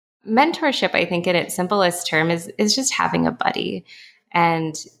Mentorship, I think in its simplest term is just having a buddy.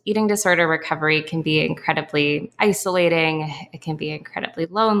 And eating disorder recovery can be incredibly isolating. It can be incredibly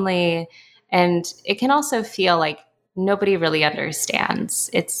lonely. And it can also feel like nobody really understands.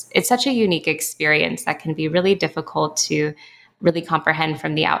 It's such a unique experience that can be really difficult to really comprehend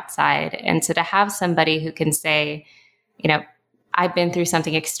from the outside. And so to have somebody who can say, you know, I've been through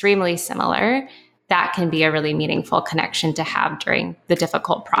something extremely similar, that can be a really meaningful connection to have during the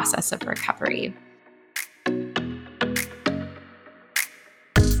difficult process of recovery.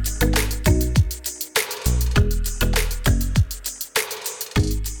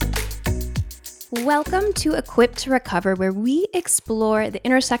 Welcome to Equipped to Recover, where we explore the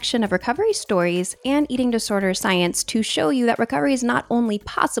intersection of recovery stories and eating disorder science to show you that recovery is not only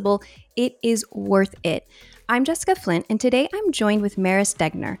possible, it is worth it. I'm Jessica Flint, and today I'm joined with Maris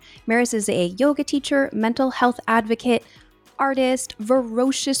Degener. Maris is a yoga teacher, mental health advocate, artist,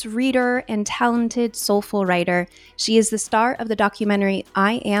 ferocious reader, and talented, soulful writer. She is the star of the documentary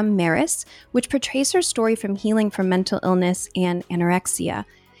I Am Maris, which portrays her story from healing from mental illness and anorexia.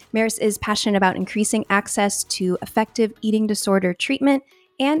 Maris is passionate about increasing access to effective eating disorder treatment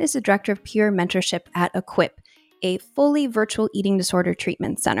and is the director of peer mentorship at Equip, a fully virtual eating disorder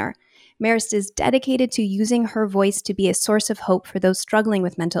treatment center. Maris is dedicated to using her voice to be a source of hope for those struggling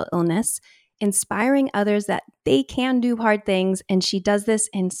with mental illness, inspiring others that they can do hard things, and she does this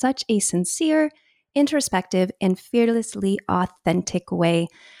in such a sincere, introspective, and fearlessly authentic way.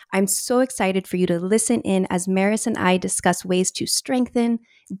 I'm so excited for you to listen in as Maris and I discuss ways to strengthen,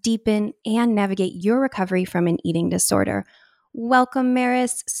 deepen, and navigate your recovery from an eating disorder. Welcome,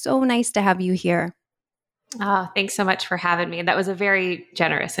 Maris. So nice to have you here. Oh, thanks so much for having me. That was a very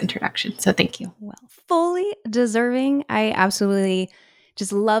generous introduction, so thank you. Well, fully deserving. I absolutely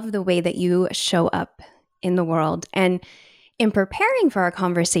just love the way that you show up in the world. And in preparing for our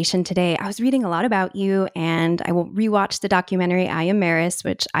conversation today, I was reading a lot about you, and I will rewatch the documentary I Am Maris,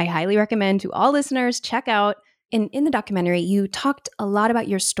 which I highly recommend to all listeners. Check out. In the documentary, you talked a lot about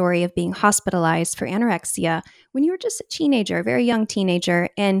your story of being hospitalized for anorexia when you were just a teenager, a very young teenager,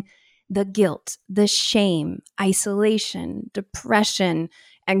 and the guilt, the shame, isolation, depression,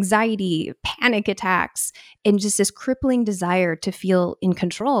 anxiety, panic attacks, and just this crippling desire to feel in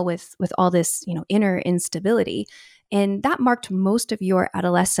control with all this, inner instability. And that marked most of your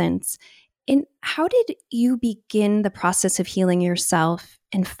adolescence. And how did you begin the process of healing yourself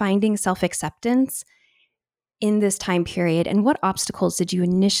and finding self-acceptance in this time period? And what obstacles did you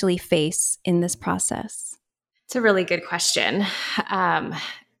initially face in this process? It's a really good question.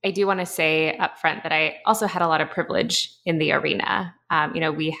 I do want to say up front that I also had a lot of privilege in the arena.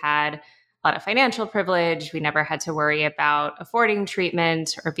 We had a lot of financial privilege. We never had to worry about affording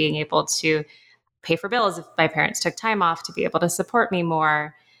treatment or being able to pay for bills if my parents took time off to be able to support me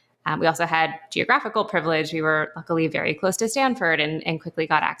more. We also had geographical privilege. We were luckily very close to Stanford and quickly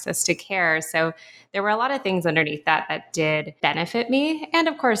got access to care. So there were a lot of things underneath that did benefit me. And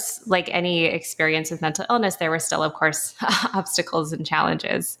of course, like any experience with mental illness, there were still, of course, obstacles and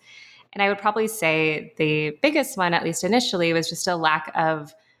challenges. And I would probably say the biggest one, at least initially, was just a lack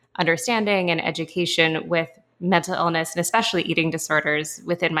of understanding and education with mental illness and especially eating disorders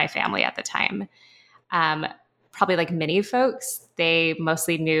within my family at the time. Probably like many folks, they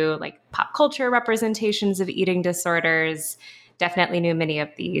mostly knew like pop culture representations of eating disorders, definitely knew many of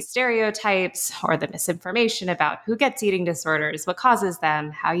the stereotypes or the misinformation about who gets eating disorders, what causes them,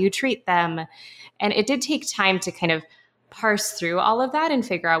 how you treat them. And it did take time to kind of parse through all of that and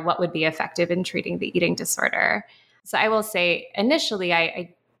figure out what would be effective in treating the eating disorder. So I will say initially,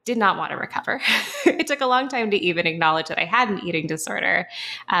 I did not want to recover. It took a long time to even acknowledge that I had an eating disorder.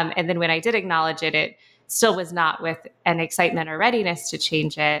 And then when I did acknowledge it, it still was not with an excitement or readiness to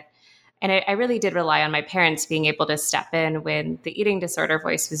change it. And I really did rely on my parents being able to step in when the eating disorder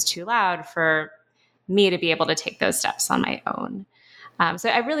voice was too loud for me to be able to take those steps on my own. So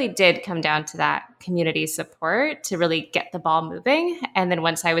I really did come down to that community support to really get the ball moving. And then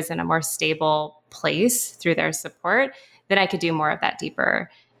once I was in a more stable place through their support, then I could do more of that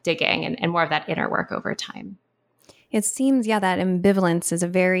deeper digging and more of that inner work over time. It seems, that ambivalence is a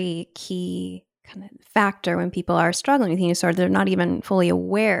very key kind of factor when people are struggling with eating disorder. They're not even fully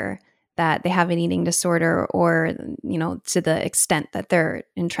aware that they have an eating disorder or, to the extent that they're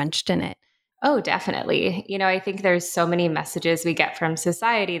entrenched in it. Oh, definitely. I think there's so many messages we get from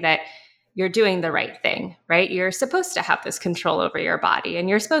society that you're doing the right thing, right? You're supposed to have this control over your body and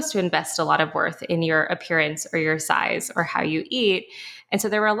you're supposed to invest a lot of worth in your appearance or your size or how you eat. And so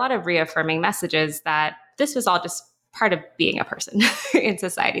there were a lot of reaffirming messages that this was all just part of being a person in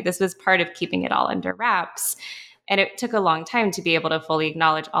society. This was part of keeping it all under wraps. And it took a long time to be able to fully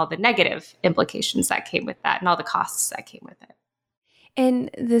acknowledge all the negative implications that came with that and all the costs that came with it. And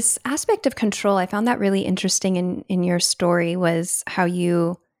this aspect of control, I found that really interesting in your story, was how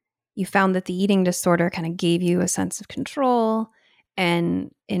you found that the eating disorder kind of gave you a sense of control,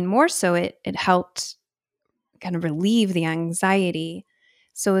 and in more so it helped kind of relieve the anxiety.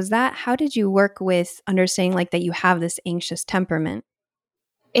 So is that, how did you work with understanding like that you have this anxious temperament?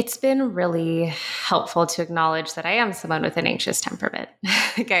 It's been really helpful to acknowledge that I am someone with an anxious temperament.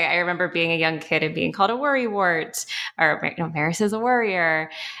 Okay, I remember being a young kid and being called a worrywart, or Maris is a worrier,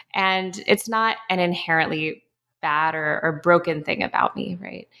 and it's not an inherently bad or broken thing about me,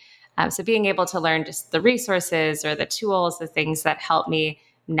 right? So being able to learn just the resources or the tools, the things that help me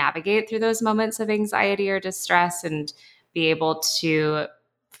navigate through those moments of anxiety or distress, and be able to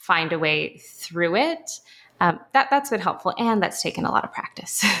find a way through it. That's been helpful, and that's taken a lot of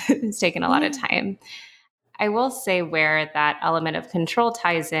practice. It's taken a lot of time. I will say where that element of control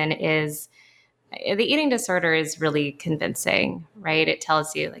ties in is the eating disorder is really convincing, right? It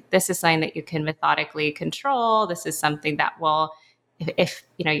tells you like this is something that you can methodically control. This is something that will, if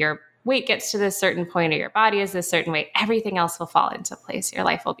your weight gets to this certain point or your body is this certain way, everything else will fall into place. Your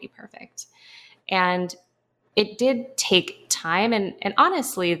life will be perfect. And it did take time, and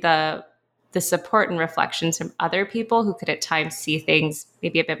honestly, the support and reflections from other people who could at times see things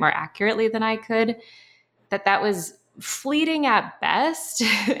maybe a bit more accurately than I could, that was fleeting at best,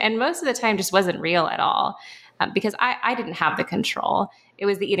 and most of the time just wasn't real at all, because I didn't have the control. It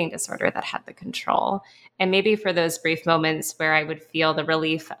was the eating disorder that had the control. And maybe for those brief moments where I would feel the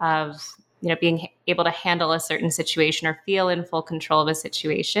relief of being able to handle a certain situation or feel in full control of a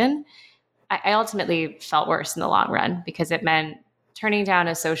situation, I ultimately felt worse in the long run, because it meant turning down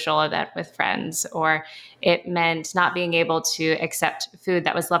a social event with friends, or it meant not being able to accept food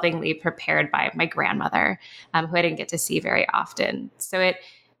that was lovingly prepared by my grandmother, who I didn't get to see very often. So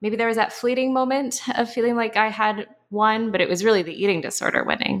maybe there was that fleeting moment of feeling like I had won, but it was really the eating disorder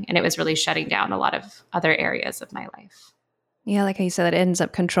winning, and it was really shutting down a lot of other areas of my life. Yeah, like how you said, it ends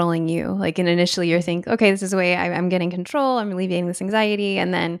up controlling you. Like, and initially you're thinking, okay, this is the way I'm getting control. I'm alleviating this anxiety.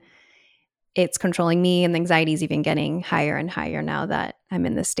 And then it's controlling me, and the anxiety is even getting higher and higher now that I'm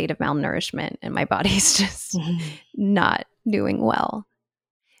in this state of malnourishment and my body's just not doing well.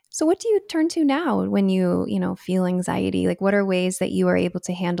 So what do you turn to now when you feel anxiety? Like, what are ways that you are able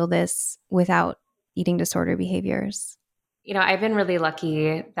to handle this without eating disorder behaviors? I've been really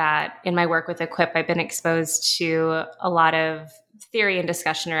lucky that in my work with Equip, I've been exposed to a lot of theory and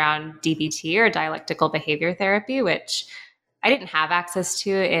discussion around DBT, or dialectical behavior therapy, which I didn't have access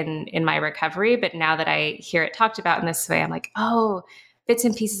to in my recovery. But now that I hear it talked about in this way, I'm like, oh, bits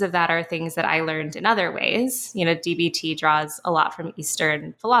and pieces of that are things that I learned in other ways. DBT draws a lot from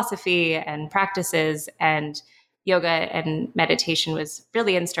Eastern philosophy and practices, and yoga and meditation was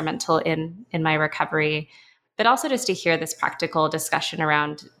really instrumental in my recovery. But also just to hear this practical discussion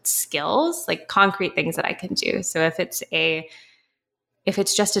around skills, like concrete things that I can do. So if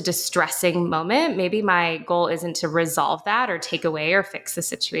it's just a distressing moment, maybe my goal isn't to resolve that or take away or fix the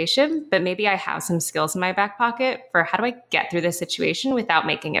situation, but maybe I have some skills in my back pocket for how do I get through this situation without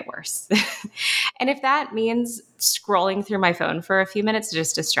making it worse. And if that means scrolling through my phone for a few minutes to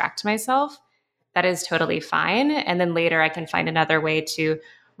just distract myself, that is totally fine. And then later I can find another way to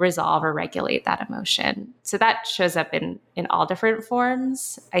resolve or regulate that emotion. So that shows up in all different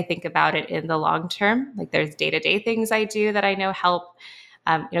forms. I think about it in the long term. Like there's day-to-day things I do that I know help,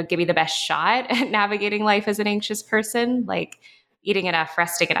 give me the best shot at navigating life as an anxious person, like eating enough,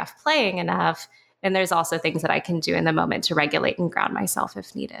 resting enough, playing enough. And there's also things that I can do in the moment to regulate and ground myself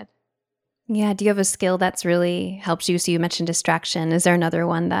if needed. Yeah. Do you have a skill that's really helped you? So you mentioned distraction. Is there another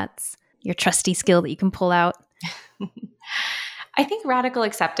one that's your trusty skill that you can pull out? I think radical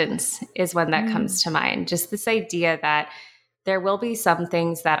acceptance is one that comes to mind. Just this idea that there will be some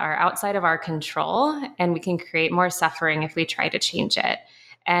things that are outside of our control, and we can create more suffering if we try to change it.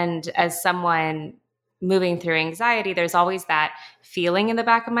 And as someone moving through anxiety, there's always that feeling in the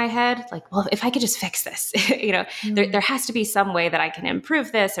back of my head, like, well, if I could just fix this, there has to be some way that I can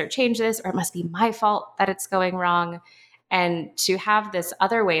improve this or change this, or it must be my fault that it's going wrong. And to have this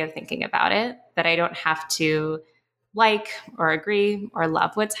other way of thinking about it, that I don't have to like or agree or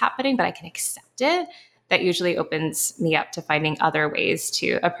love what's happening, but I can accept it, that usually opens me up to finding other ways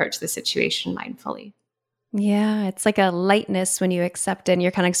to approach the situation mindfully. Yeah, it's like a lightness when you accept it, and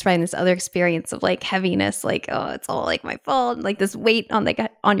you're kind of experiencing this other experience of like heaviness, like, oh, it's all like my fault, like this weight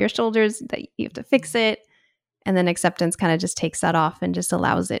on your shoulders that you have to fix it. And then acceptance kind of just takes that off and just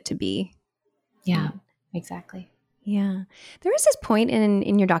allows it to be. Yeah, exactly. Yeah. There was this point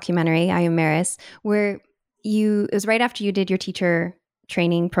in your documentary, I Am Maris, where it was right after you did your teacher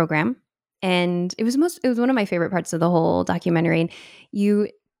training program. And it was one of my favorite parts of the whole documentary. And you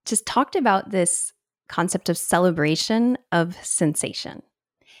just talked about this concept of celebration of sensation.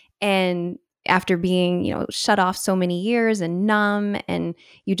 And after being, shut off so many years and numb, and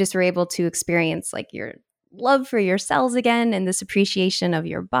you just were able to experience like your love for your cells again and this appreciation of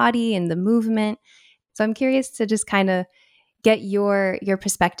your body and the movement. So I'm curious to just kind of get your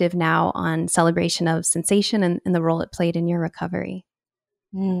perspective now on celebration of sensation and the role it played in your recovery.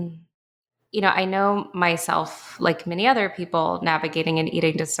 Mm. I know myself, like many other people navigating an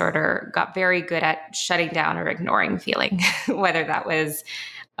eating disorder, got very good at shutting down or ignoring feeling, whether that was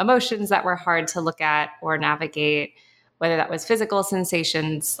emotions that were hard to look at or navigate, whether that was physical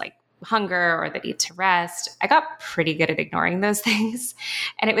sensations like hunger or the need to rest. I got pretty good at ignoring those things.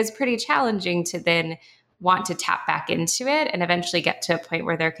 And it was pretty challenging to then want to tap back into it and eventually get to a point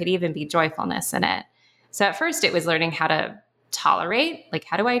where there could even be joyfulness in it. So at first it was learning how to tolerate, like,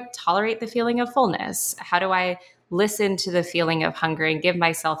 how do I tolerate the feeling of fullness? How do I listen to the feeling of hunger and give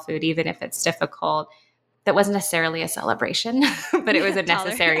myself food, even if it's difficult? That wasn't necessarily a celebration, but it was a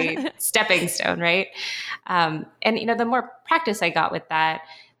necessary stepping stone, right? And the more practice I got with that,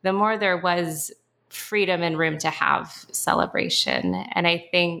 the more there was freedom and room to have celebration. And I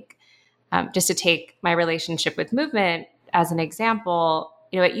think just to take my relationship with movement as an example,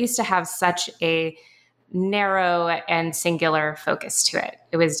 it used to have such a narrow and singular focus to it.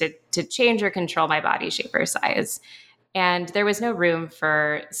 It was to change or control my body shape or size. And there was no room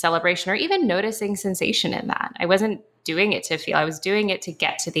for celebration or even noticing sensation in that. I wasn't doing it to feel, I was doing it to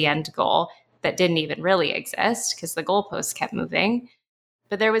get to the end goal that didn't even really exist because the goalposts kept moving.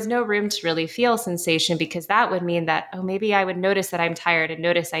 But there was no room to really feel sensation because that would mean that, oh, maybe I would notice that I'm tired and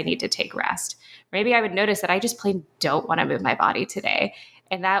notice I need to take rest. Maybe I would notice that I just plain don't want to move my body today.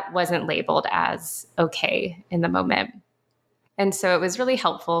 And that wasn't labeled as okay in the moment. And so it was really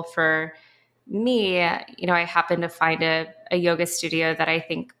helpful for me. I happened to find a yoga studio that I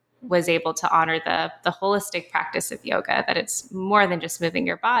think was able to honor the holistic practice of yoga, that it's more than just moving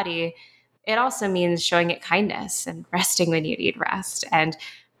your body. It also means showing it kindness and resting when you need rest and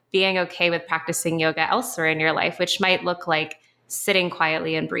being okay with practicing yoga elsewhere in your life, which might look like sitting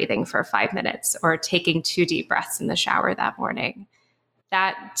quietly and breathing for 5 minutes or taking 2 deep breaths in the shower that morning.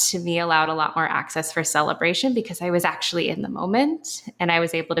 That to me allowed a lot more access for celebration because I was actually in the moment and I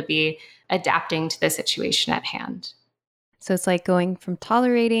was able to be adapting to the situation at hand. So it's like going from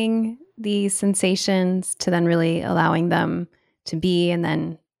tolerating these sensations to then really allowing them to be and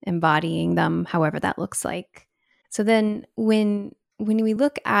then embodying them however that looks like. So then when we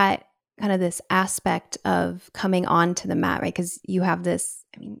look at kind of this aspect of coming onto the mat, right? Because you have this,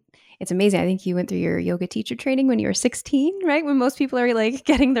 it's amazing. I think you went through your yoga teacher training when you were 16, right? When most people are like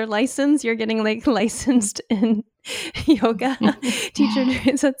getting their license, you're getting like licensed in yoga teacher.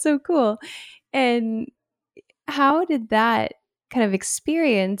 That's so cool. And how did that kind of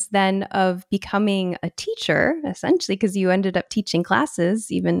experience then of becoming a teacher, essentially, because you ended up teaching classes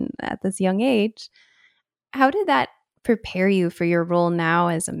even at this young age, how did that prepare you for your role now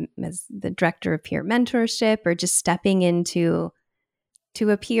as the director of peer mentorship, or just stepping into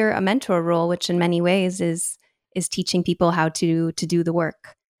a mentor role, which in many ways is teaching people how to do the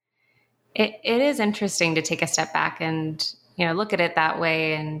work? It is interesting to take a step back and look at it that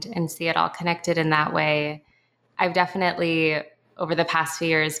way and see it all connected in that way. I've definitely, over the past few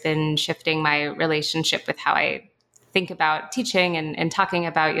years, been shifting my relationship with how I think about teaching and talking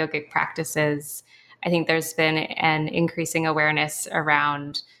about yogic practices. I think there's been an increasing awareness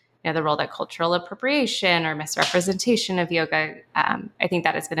around the role that cultural appropriation or misrepresentation of yoga. I think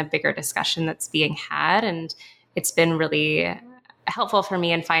that has been a bigger discussion that's being had, and it's been really helpful for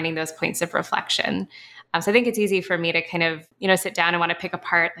me in finding those points of reflection. So I think it's easy for me to kind of, sit down and want to pick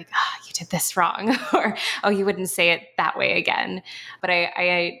apart like, oh, you did this wrong, or, oh, you wouldn't say it that way again. But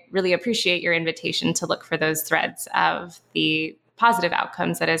I really appreciate your invitation to look for those threads of the positive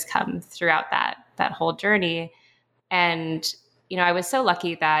outcomes that has come throughout that whole journey. And, I was so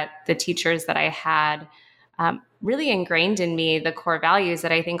lucky that the teachers that I had really ingrained in me the core values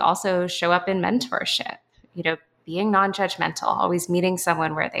that I think also show up in mentorship, being non-judgmental, always meeting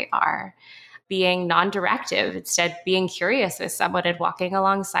someone where they are, being non-directive, instead being curious with someone and walking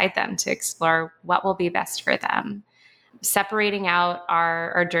alongside them to explore what will be best for them. Separating out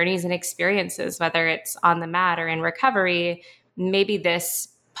our journeys and experiences, whether it's on the mat or in recovery. Maybe this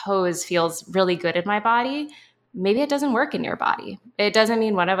pose feels really good in my body. Maybe it doesn't work in your body. It doesn't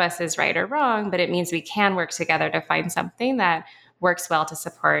mean one of us is right or wrong, but it means we can work together to find something that works well to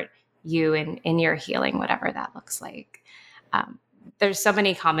support you in your healing, whatever that looks like. there's so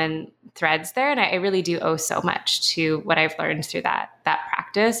many common threads there. And I really do owe so much to what I've learned through that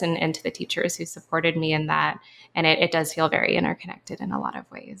practice and to the teachers who supported me in that. And it does feel very interconnected in a lot of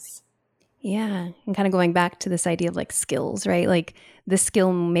ways. Yeah. And kind of going back to this idea of like skills, right? Like this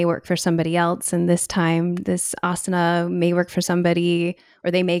skill may work for somebody else. And this time, this asana may work for somebody, or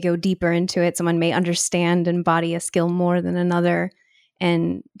they may go deeper into it. Someone may understand and embody a skill more than another.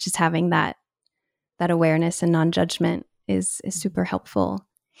 And just having that awareness and non-judgment is super helpful.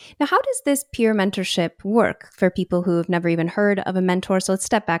 Now, how does this peer mentorship work for people who have never even heard of a mentor? So let's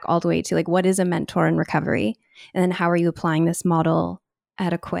step back all the way to like, what is a mentor in recovery? And then how are you applying this model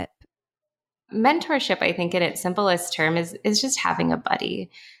at Equip? Mentorship, I think in its simplest term is just having a buddy.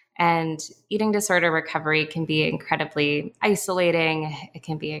 And eating disorder recovery can be incredibly isolating. It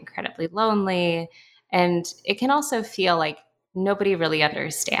can be incredibly lonely. And it can also feel like nobody really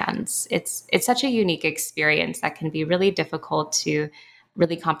understands. It's such a unique experience that can be really difficult to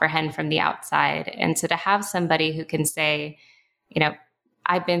really comprehend from the outside. And so to have somebody who can say, you know,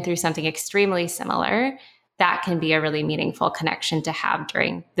 I've been through something extremely similar, that can be a really meaningful connection to have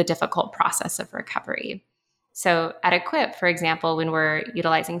during the difficult process of recovery. So at Equip, for example, when we're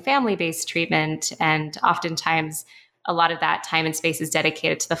utilizing family-based treatment, and oftentimes a lot of that time and space is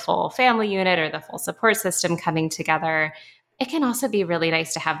dedicated to the full family unit or the full support system coming together, it can also be really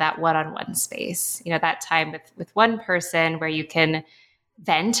nice to have that one-on-one space, that time with one person where you can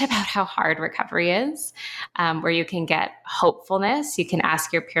vent about how hard recovery is, where you can get hopefulness. You can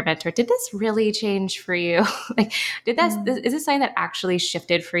ask your peer mentor, did this really change for you? Like, is this something that actually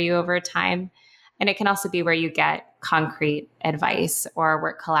shifted for you over time? And it can also be where you get concrete advice or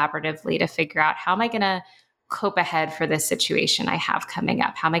work collaboratively to figure out, how am I going to cope ahead for this situation I have coming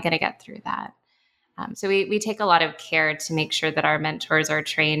up? How am I going to get through that? So we take a lot of care to make sure that our mentors are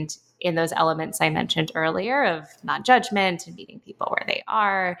trained in those elements I mentioned earlier of non-judgment and meeting people where they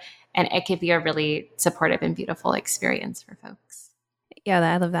are. And it can be a really supportive and beautiful experience for folks. Yeah,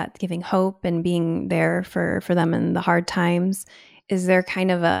 I love that, giving hope and being there for them in the hard times. Is there kind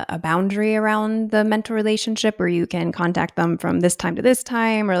of a boundary around the mentor relationship where you can contact them from this time to this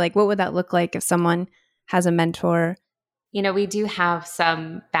time? Or like, what would that look like if someone has a mentor? We do have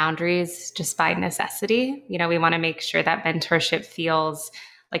some boundaries just by necessity. We want to make sure that mentorship feels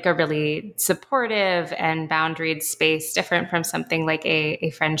like a really supportive and boundaried space, different from something like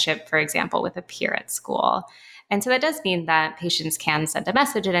a friendship, for example, with a peer at school. And so that does mean that patients can send a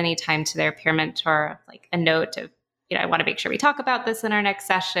message at any time to their peer mentor, like a note of, I want to make sure we talk about this in our next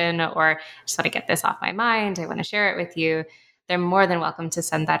session, or I just want to get this off my mind. I want to share it with you. They're more than welcome to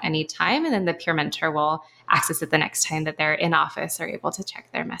send that anytime. And then the peer mentor will access it the next time that they're in office or able to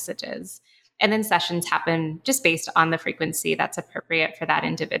check their messages. And then sessions happen just based on the frequency that's appropriate for that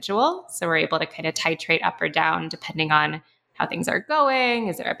individual. So we're able to kind of titrate up or down depending on how things are going.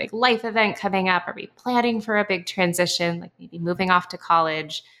 Is there a big life event coming up? Are we planning for a big transition, like maybe moving off to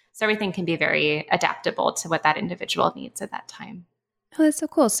college? So everything can be very adaptable to what that individual needs at that time. Oh, that's so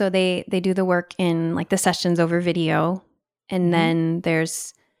cool. So they do the work in like the sessions over video, and then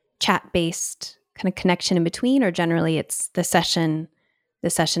there's chat-based kind of connection in between, or generally it's the session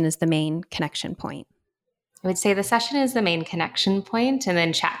is the main connection point. I would say the session is the main connection point, and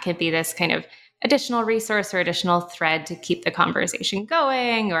then chat can be this kind of additional resource or additional thread to keep the conversation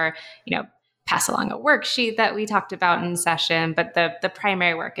going, or, pass along a worksheet that we talked about in session. But the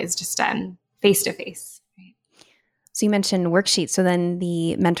primary work is just done face-to-face. Right? So you mentioned worksheets. So then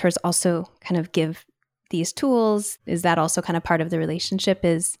the mentors also kind of give these tools. Is that also kind of part of the relationship,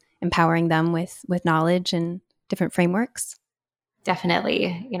 is empowering them with knowledge and different frameworks?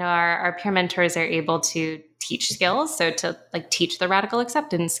 Definitely. Our peer mentors are able to teach skills. So to teach the radical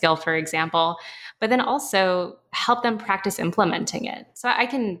acceptance skill, for example, but then also help them practice implementing it. So I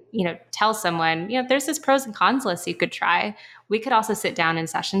can, tell someone, there's this pros and cons list you could try. We could also sit down in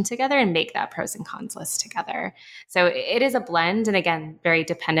session together and make that pros and cons list together. So it is a blend. And again, very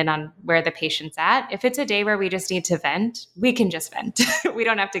dependent on where the patient's at. If it's a day where we just need to vent, we can just vent. We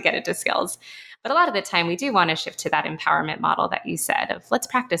don't have to get into skills. But a lot of the time we do want to shift to that empowerment model that you said of, let's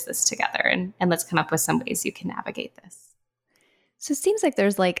practice this together and let's come up with some ways you can navigate this. So it seems like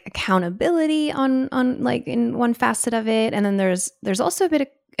there's like accountability on like in one facet of it. And then there's also a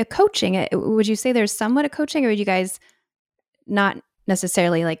bit of coaching. Would you say there's somewhat of coaching, or would you guys not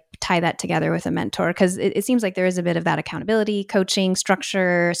necessarily like tie that together with a mentor? Because it seems like there is a bit of that accountability, coaching,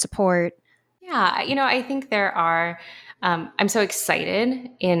 structure, support. Yeah, I think there are. I'm so excited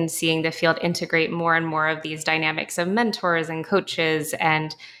in seeing the field integrate more and more of these dynamics of mentors and coaches.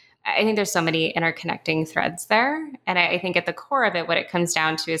 And I think there's so many interconnecting threads there. And I think at the core of it, what it comes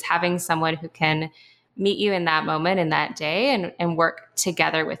down to is having someone who can meet you in that moment, in that day, and work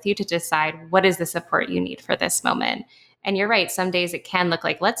together with you to decide what is the support you need for this moment. And you're right, some days it can look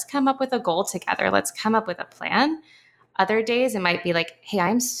like, let's come up with a goal together, let's come up with a plan. Other days, it might be like, hey,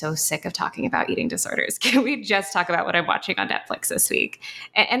 I'm so sick of talking about eating disorders. Can we just talk about what I'm watching on Netflix this week?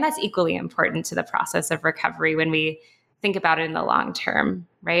 And that's equally important to the process of recovery when we think about it in the long term,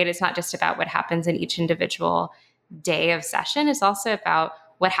 right? It's not just about what happens in each individual day of session. It's also about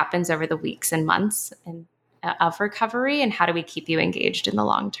what happens over the weeks and months of recovery, and how do we keep you engaged in the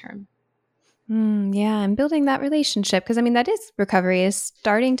long term. Yeah, and building that relationship. Because I mean, that is recovery, is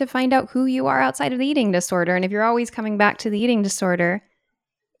starting to find out who you are outside of the eating disorder. And if you're always coming back to the eating disorder,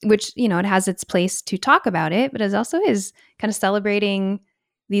 which, it has its place to talk about it, but it also is kind of celebrating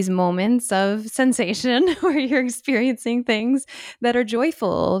these moments of sensation where you're experiencing things that are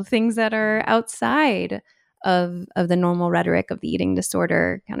joyful, things that are outside of the normal rhetoric of the eating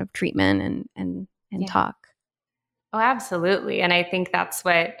disorder kind of treatment and Yeah. talk. Oh, absolutely. And I think that's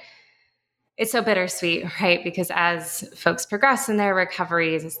what it's so bittersweet, right? Because as folks progress in their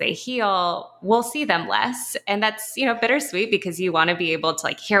recoveries, as they heal, we'll see them less. And that's, bittersweet because you want to be able to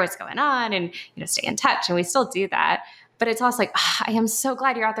like hear what's going on and, stay in touch. And we still do that. But it's also like, I am so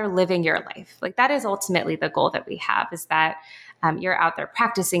glad you're out there living your life. Like that is ultimately the goal that we have, is that you're out there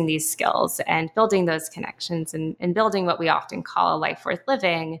practicing these skills and building those connections and building what we often call a life worth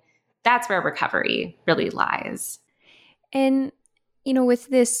living. That's where recovery really lies. And with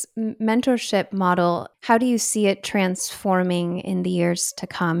this mentorship model, how do you see it transforming in the years to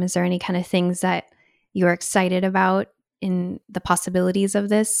come? Is there any kind of things that you're excited about in the possibilities of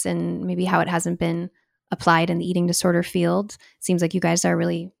this, and maybe how it hasn't been applied in the eating disorder field? It seems like you guys are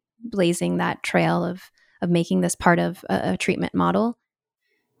really blazing that trail of making this part of a treatment model.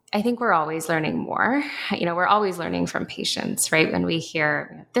 I think we're always learning more. We're always learning from patients, right? When we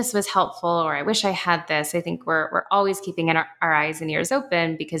hear this was helpful, or I wish I had this, I think we're always keeping our eyes and ears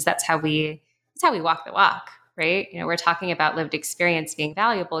open, because that's how we walk the walk, right? We're talking about lived experience being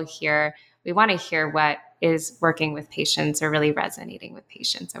valuable here. We want to hear what is working with patients or really resonating with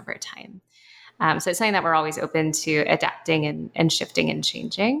patients over time. So it's something that we're always open to adapting and shifting and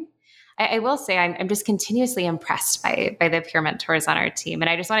changing. I will say I'm just continuously impressed by the peer mentors on our team. And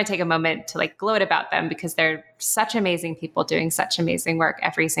I just want to take a moment to like gloat about them, because they're such amazing people doing such amazing work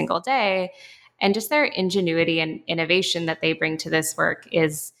every single day. And just their ingenuity and innovation that they bring to this work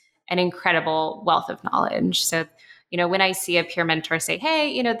is an incredible wealth of knowledge. So, when I see a peer mentor say,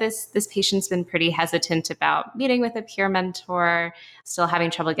 hey, this patient's been pretty hesitant about meeting with a peer mentor, still having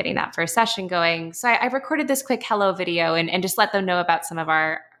trouble getting that first session going. So I recorded this quick hello video and just let them know about some of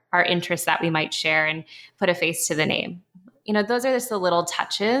our interests that we might share and put a face to the name. Those are just the little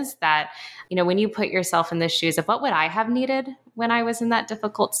touches that, when you put yourself in the shoes of what would I have needed when I was in that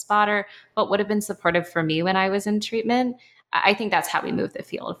difficult spot, or what would have been supportive for me when I was in treatment, I think that's how we move the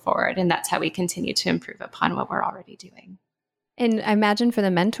field forward. And that's how we continue to improve upon what we're already doing. And I imagine for the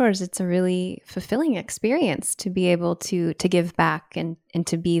mentors, it's a really fulfilling experience to be able to give back and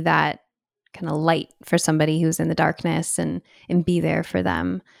to be that kind of light for somebody who's in the darkness and be there for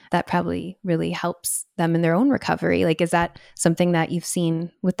them. That probably really helps them in their own recovery. Like, is that something that you've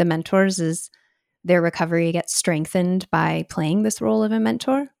seen with the mentors? Is their recovery gets strengthened by playing this role of a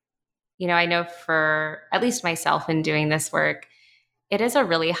mentor? I know for at least myself in doing this work, it is a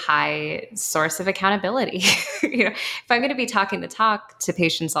really high source of accountability. If I'm going to be talking the talk to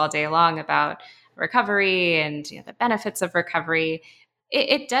patients all day long about recovery and the benefits of recovery,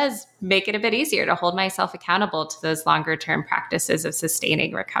 it does make it a bit easier to hold myself accountable to those longer term practices of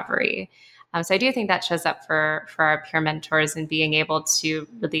sustaining recovery. So I do think that shows up for our peer mentors, and being able to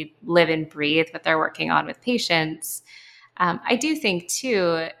really live and breathe what they're working on with patients. I do think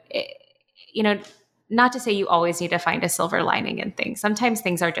too, not to say you always need to find a silver lining in things. Sometimes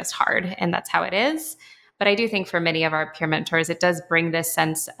things are just hard, and that's how it is. But I do think for many of our peer mentors, it does bring this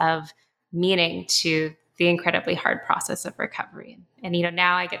sense of meaning to the incredibly hard process of recovery. And,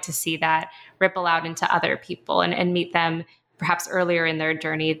 now I get to see that ripple out into other people and meet them perhaps earlier in their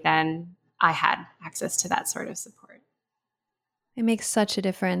journey than I had access to that sort of support. It makes such a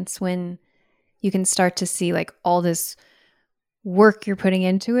difference when you can start to see like all this work you're putting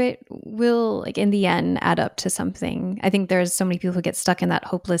into it will, like, in the end add up to something. I think there's so many people who get stuck in that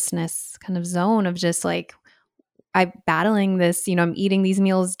hopelessness kind of zone of just like, I'm battling this, I'm eating these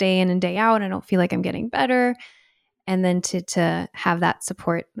meals day in and day out, and I don't feel like I'm getting better. And then to have that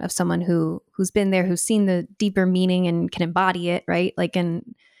support of someone who's been there, who's seen the deeper meaning and can embody it, right? Like,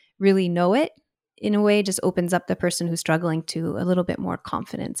 and really know it in a way just opens up the person who's struggling to a little bit more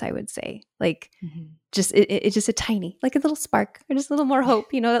confidence, I would say. Like just it's just a tiny, like a little spark or just a little more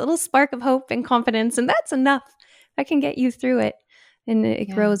hope, that little spark of hope and confidence. And that's enough. That can get you through it. And it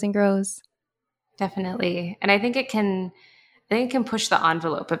grows and grows. Definitely. And I think it can push the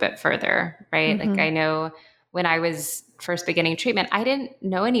envelope a bit further, right? Like I know when I was first beginning treatment, I didn't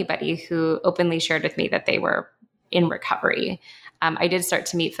know anybody who openly shared with me that they were in recovery. I did start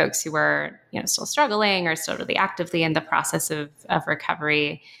to meet folks who were, still struggling or still really actively in the process of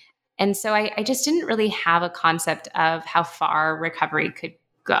recovery. And so I just didn't really have a concept of how far recovery could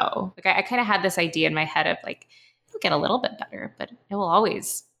go. Like I kind of had this idea in my head of like, it'll get a little bit better, but it will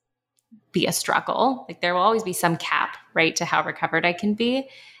always be a struggle. Like there will always be some cap, right, to how recovered I can be.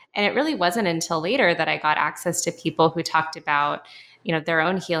 And it really wasn't until later that I got access to people who talked about, their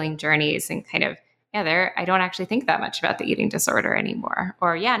own healing journeys and kind of, I don't actually think that much about the eating disorder anymore.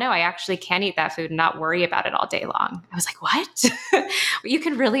 Or, no, I actually can eat that food and not worry about it all day long. I was like, what? You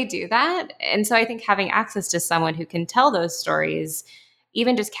can really do that? And so I think having access to someone who can tell those stories,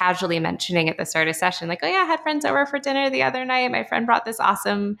 even just casually mentioning at the start of session, like, oh yeah, I had friends over for dinner the other night. My friend brought this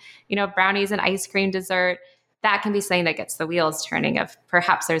awesome, brownies and ice cream dessert. That can be something that gets the wheels turning of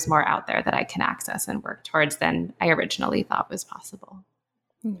perhaps there's more out there that I can access and work towards than I originally thought was possible.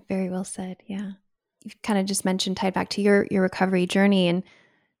 Very well said. Yeah. You've kind of just mentioned, tied back to your recovery journey and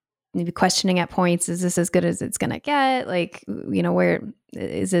maybe questioning at points, is this as good as it's going to get? Like, where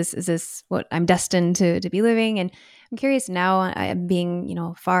is this what I'm destined to be living? And I'm curious now, I'm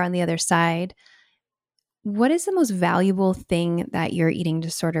being, far on the other side. What is the most valuable thing that your eating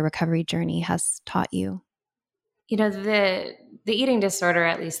disorder recovery journey has taught you? The eating disorder,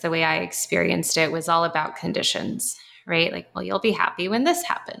 at least the way I experienced it, was all about conditions, right? Like, well, you'll be happy when this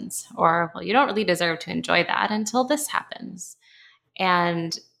happens, or, well, you don't really deserve to enjoy that until this happens.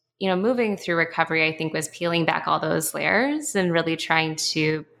 And, moving through recovery, I think, was peeling back all those layers and really trying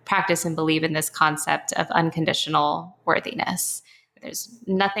to practice and believe in this concept of unconditional worthiness. There's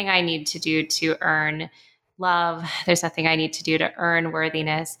nothing I need to do to earn love. There's nothing I need to do to earn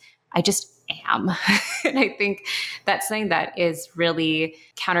worthiness. I just am. And I think that's something that is really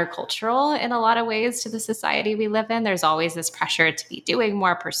countercultural in a lot of ways to the society we live in. There's always this pressure to be doing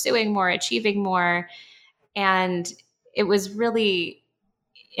more, pursuing more, achieving more. And it was really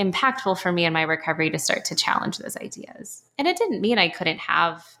impactful for me in my recovery to start to challenge those ideas. And it didn't mean I couldn't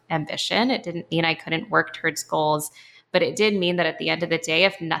have ambition. It didn't mean I couldn't work towards goals. But it did mean that at the end of the day,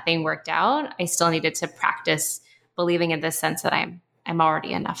 if nothing worked out, I still needed to practice believing in this sense that I'm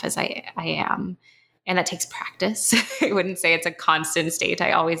already enough as I am. And that takes practice. I wouldn't say it's a constant state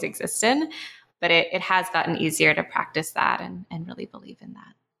I always exist in, but it has gotten easier to practice that and really believe in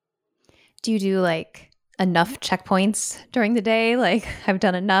that. Do you do like enough checkpoints during the day? Like, I've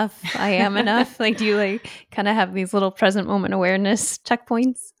done enough, I am enough. Like, do you like kind of have these little present moment awareness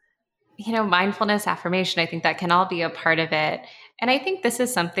checkpoints? Mindfulness, affirmation, I think that can all be a part of it. And I think this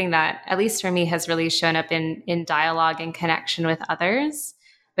is something that, at least for me, has really shown up in dialogue and connection with others,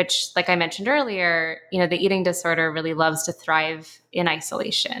 which, like I mentioned earlier, the eating disorder really loves to thrive in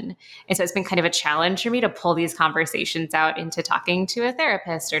isolation. And so it's been kind of a challenge for me to pull these conversations out into talking to a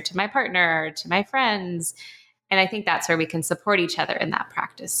therapist or to my partner or to my friends. And I think that's where we can support each other in that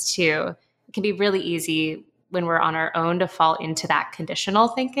practice too. It can be really easy when we're on our own to fall into that conditional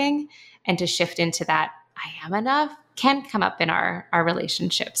thinking, and to shift into that I am enough can come up in our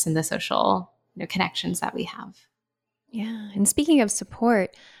relationships and the social connections that we have. Yeah. And speaking of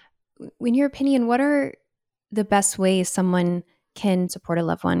support, in your opinion, what are the best ways someone can support a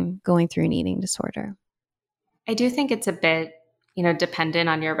loved one going through an eating disorder? I do think it's a bit, dependent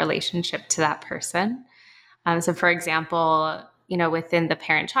on your relationship to that person. So for example, within the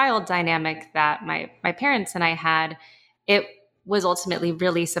parent-child dynamic that my parents and I had, it was ultimately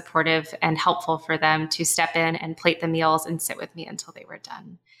really supportive and helpful for them to step in and plate the meals and sit with me until they were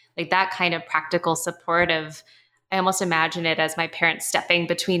done. Like that kind of practical support of, I almost imagine it as my parents stepping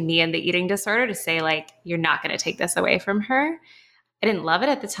between me and the eating disorder to say, like, you're not going to take this away from her. I didn't love it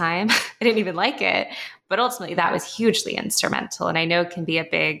at the time. I didn't even like it. But ultimately, that was hugely instrumental. And I know it can be a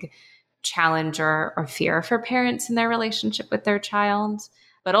big challenge or fear for parents in their relationship with their child,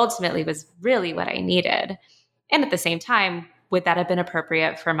 but ultimately was really what I needed. And at the same time, would that have been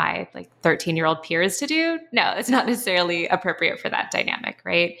appropriate for my 13-year-old peers to do? No, it's not necessarily appropriate for that dynamic,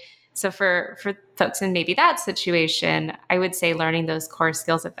 right? So for folks in maybe that situation, I would say learning those core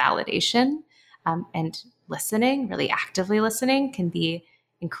skills of validation and listening, really actively listening, can be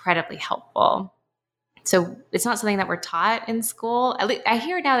incredibly helpful. So it's not something that we're taught in school. At least I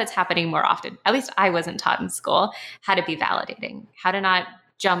hear now that's happening more often. At least I wasn't taught in school how to be validating, how to not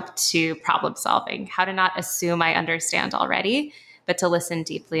jump to problem solving, how to not assume I understand already, but to listen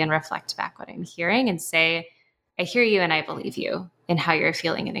deeply and reflect back what I'm hearing and say, I hear you and I believe you in how you're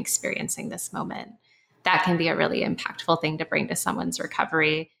feeling and experiencing this moment. That can be a really impactful thing to bring to someone's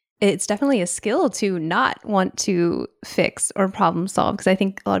recovery. It's definitely a skill to not want to fix or problem solve, because I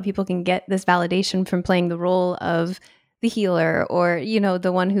think a lot of people can get this validation from playing the role of the healer or,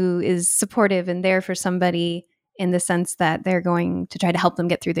 the one who is supportive and there for somebody in the sense that they're going to try to help them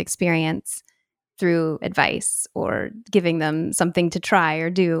get through the experience through advice or giving them something to try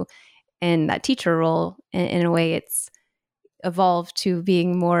or do. And that teacher role, in a way, it's evolved to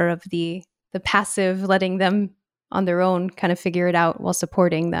being more of the passive, letting them on their own kind of figure it out while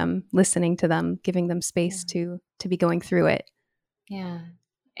supporting them, listening to them, giving them space to be going through it. Yeah.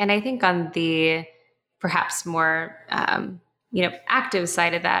 And I think on the perhaps more, active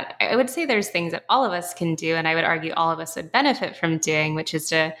side of that, I would say there's things that all of us can do, and I would argue all of us would benefit from doing, which is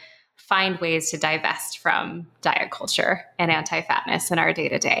to find ways to divest from diet culture and anti-fatness in our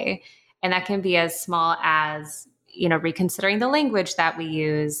day-to-day. And that can be as small as, reconsidering the language that we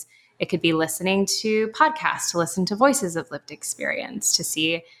use. It could be listening to podcasts, to listen to voices of lived experience, to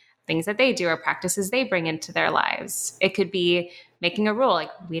see things that they do or practices they bring into their lives. It could be making a rule, like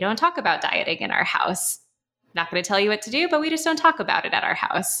we don't talk about dieting in our house. Not going to tell you what to do, but we just don't talk about it at our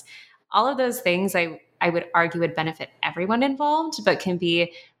house. All of those things I would argue would benefit everyone involved, but can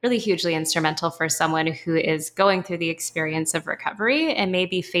be really hugely instrumental for someone who is going through the experience of recovery and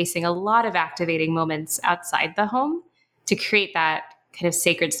maybe facing a lot of activating moments outside the home. To create that kind of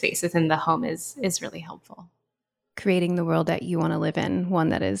sacred space within the home is really helpful. Creating the world that you want to live in, one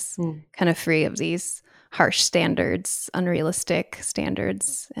that is kind of free of these harsh standards, unrealistic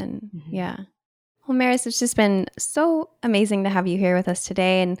standards. And yeah. Well, Maris, it's just been so amazing to have you here with us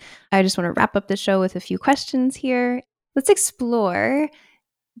today. And I just want to wrap up the show with a few questions here. Let's explore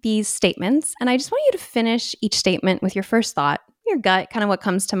these statements. And I just want you to finish each statement with your first thought, your gut, kind of what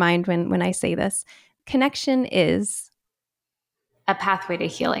comes to mind when I say this. Connection is a pathway to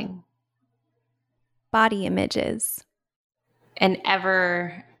healing. Body images. An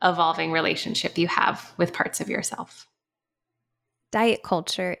ever-evolving relationship you have with parts of yourself. Diet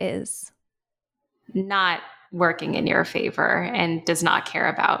culture is not working in your favor and does not care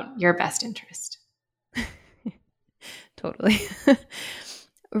about your best interest. Totally.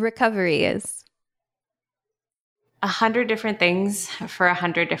 Recovery is 100 different things for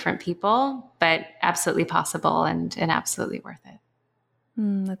 100 different people, but absolutely possible and absolutely worth it.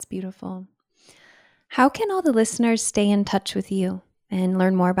 That's beautiful. How can all the listeners stay in touch with you and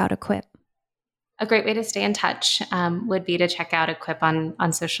learn more about Equip? A great way to stay in touch would be to check out Equip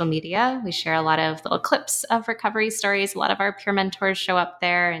on social media. We share a lot of little clips of recovery stories. A lot of our peer mentors show up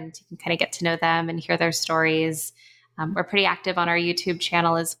there, and you can kind of get to know them and hear their stories. We're pretty active on our YouTube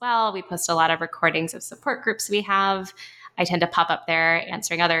channel as well. We post a lot of recordings of support groups we have. I tend to pop up there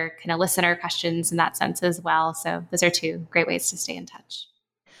answering other kind of listener questions in that sense as well. So those are two great ways to stay in touch.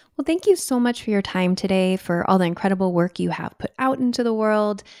 Well, thank you so much for your time today, for all the incredible work you have put out into the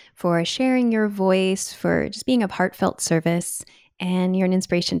world, for sharing your voice, for just being of heartfelt service. And you're an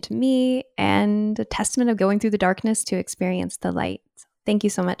inspiration to me and a testament of going through the darkness to experience the light. So thank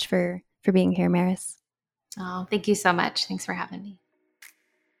you so much for being here, Maris. Oh, thank you so much. Thanks for having me.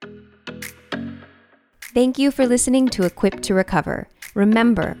 Thank you for listening to Equip to Recover.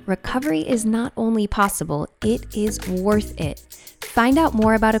 Remember, recovery is not only possible, it is worth it. Find out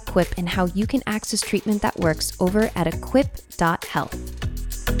more about Equip and how you can access treatment that works over at equip.health.